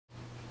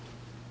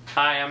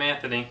Hi, I'm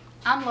Anthony.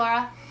 I'm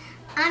Laura.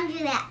 I'm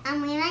Juliet,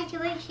 and we'd like to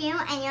wish you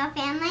and your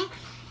family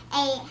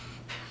a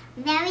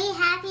very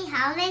happy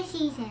holiday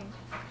season.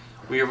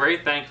 We are very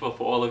thankful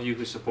for all of you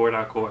who support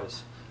our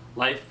cause.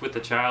 Life with a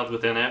child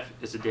with NF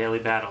is a daily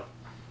battle.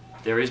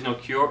 There is no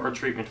cure or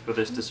treatment for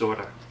this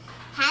disorder.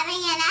 Having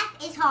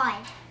NF is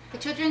hard. The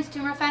Children's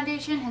Tumor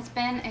Foundation has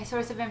been a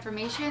source of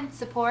information,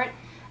 support,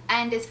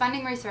 and is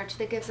funding research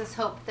that gives us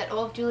hope that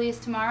all of Julia's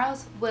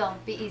tomorrows will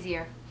be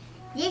easier.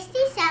 This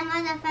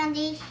December, the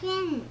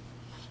foundation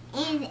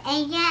is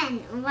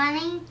again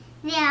running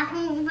their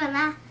Home for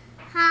the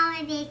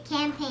Holidays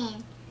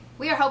campaign.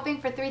 We are hoping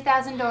for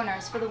 3,000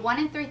 donors for the 1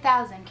 in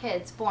 3,000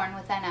 kids born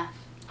with NF.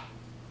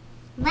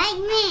 Like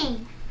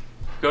me.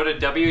 Go to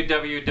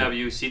www.ctf.org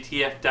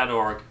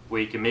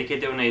where you can make a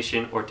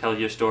donation or tell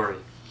your story.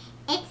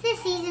 It's the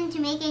season to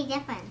make a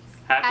difference.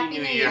 Happy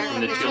New Year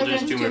from the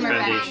Children's Tumor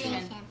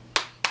Foundation.